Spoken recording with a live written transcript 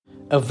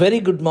A very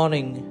good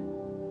morning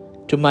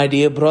to my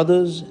dear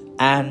brothers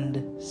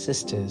and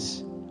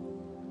sisters.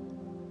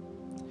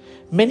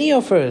 Many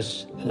of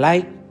us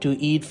like to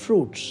eat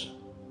fruits,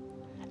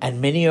 and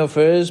many of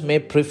us may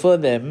prefer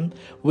them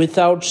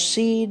without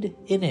seed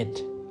in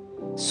it,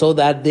 so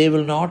that they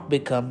will not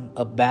become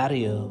a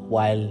barrier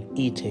while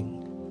eating.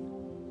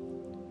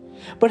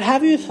 But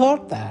have you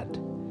thought that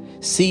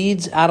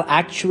seeds are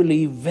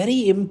actually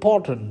very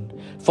important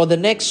for the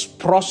next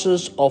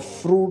process of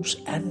fruits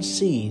and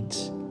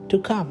seeds to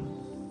come?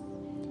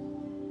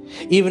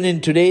 Even in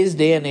today's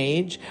day and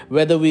age,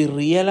 whether we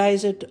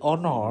realize it or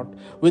not,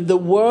 with the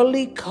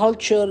worldly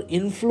culture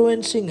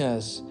influencing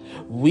us,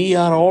 we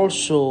are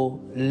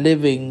also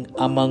living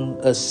among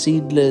a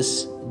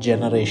seedless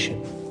generation.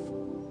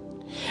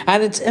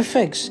 And its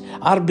effects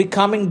are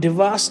becoming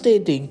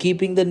devastating,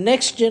 keeping the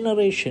next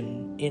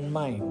generation in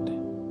mind.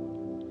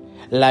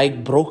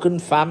 Like broken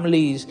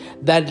families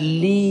that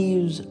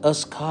leaves a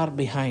scar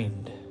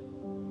behind.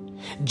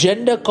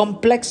 Gender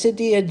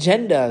complexity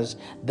agendas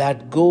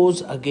that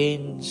goes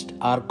against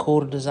our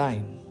core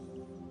design.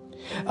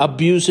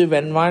 Abusive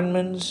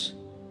environments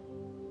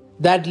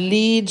that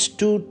leads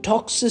to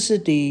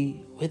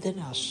toxicity within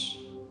us.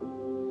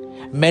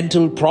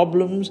 Mental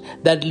problems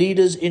that lead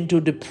us into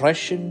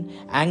depression,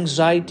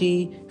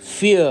 anxiety,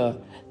 fear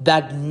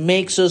that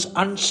makes us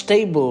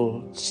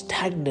unstable,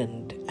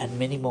 stagnant, and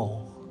many more.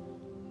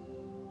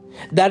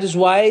 That is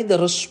why the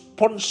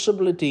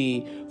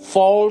responsibility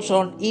falls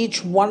on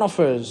each one of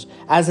us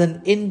as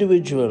an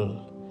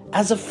individual,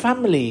 as a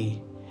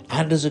family,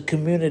 and as a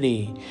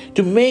community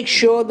to make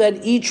sure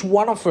that each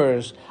one of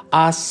us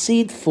are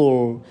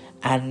seedful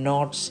and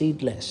not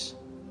seedless.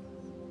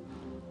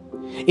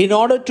 In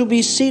order to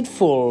be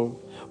seedful,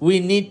 we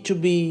need to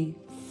be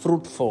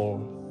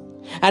fruitful.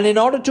 And in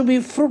order to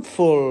be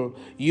fruitful,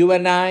 you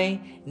and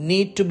I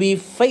need to be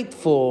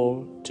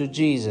faithful to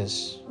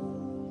Jesus.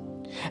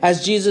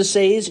 As Jesus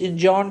says in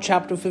John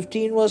chapter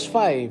 15 verse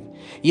 5,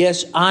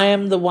 "Yes, I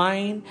am the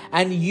vine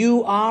and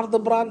you are the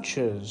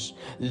branches.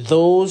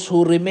 Those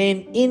who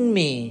remain in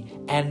me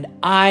and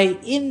I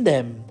in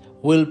them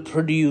will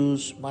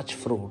produce much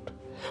fruit.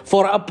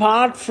 For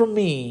apart from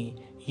me,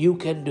 you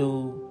can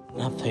do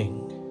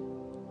nothing."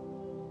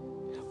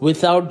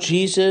 Without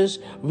Jesus,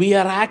 we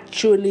are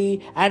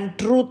actually and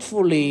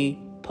truthfully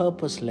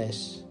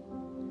purposeless.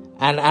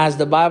 And as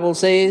the Bible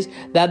says,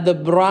 that the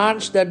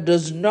branch that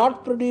does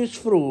not produce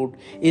fruit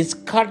is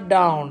cut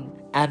down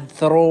and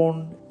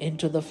thrown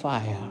into the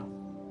fire.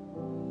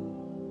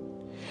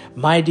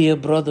 My dear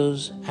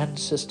brothers and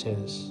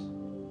sisters,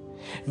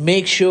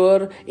 make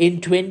sure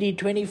in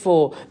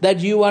 2024 that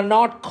you are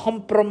not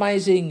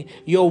compromising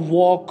your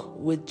walk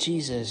with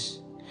Jesus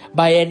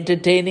by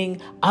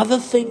entertaining other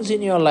things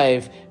in your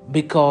life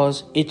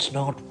because it's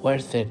not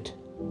worth it.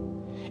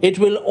 It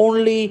will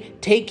only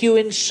take you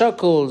in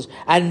circles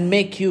and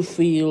make you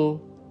feel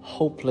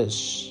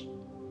hopeless.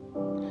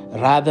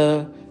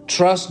 Rather,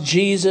 trust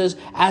Jesus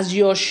as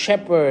your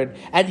shepherd,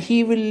 and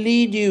He will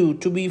lead you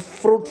to be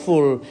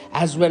fruitful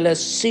as well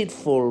as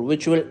seedful,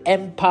 which will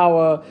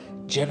empower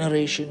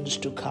generations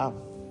to come.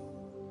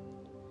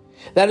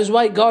 That is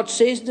why God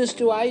says this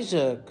to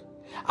Isaac: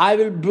 "I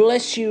will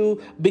bless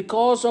you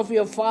because of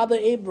your father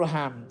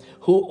Abraham,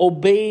 who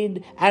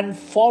obeyed and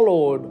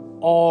followed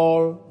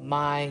all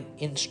my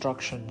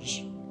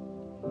instructions."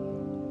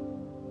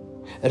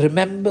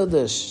 Remember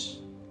this: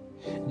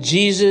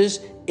 Jesus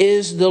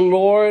is the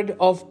Lord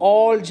of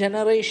all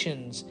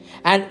generations,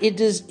 and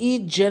it is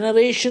each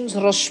generation's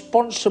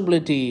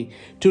responsibility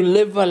to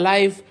live a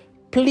life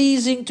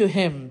pleasing to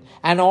Him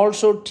and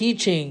also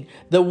teaching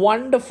the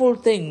wonderful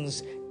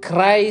things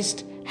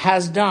Christ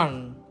has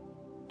done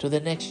to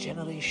the next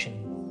generation.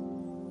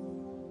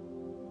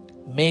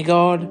 May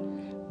God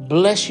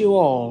bless you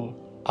all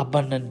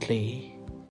abundantly.